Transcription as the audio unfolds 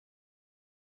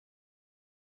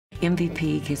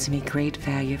MVP gives me great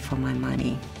value for my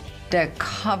money. The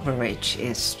coverage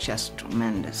is just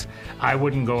tremendous. I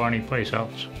wouldn't go anyplace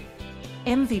else.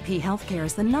 MVP Healthcare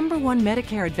is the #1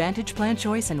 Medicare Advantage plan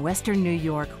choice in Western New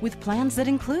York, with plans that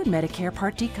include Medicare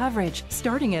Part D coverage,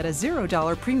 starting at a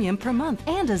 $0 premium per month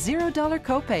and a $0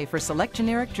 copay for select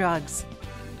generic drugs.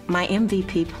 My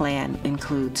MVP plan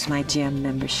includes my gym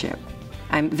membership.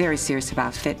 I'm very serious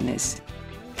about fitness.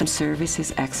 The service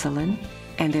is excellent,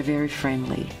 and they're very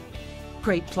friendly.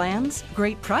 Great plans,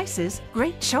 great prices,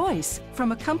 great choice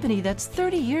from a company that's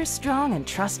 30 years strong and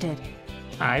trusted.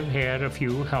 I've had a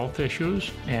few health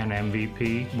issues, and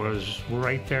MVP was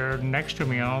right there next to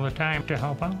me all the time to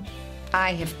help out.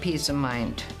 I have peace of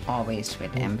mind always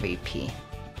with MVP.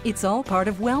 It's all part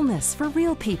of wellness for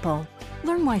real people.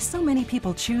 Learn why so many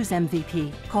people choose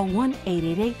MVP. Call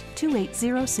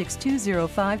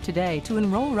 1-888-280-6205 today to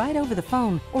enroll right over the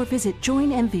phone or visit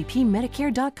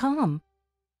joinmvpmedicare.com.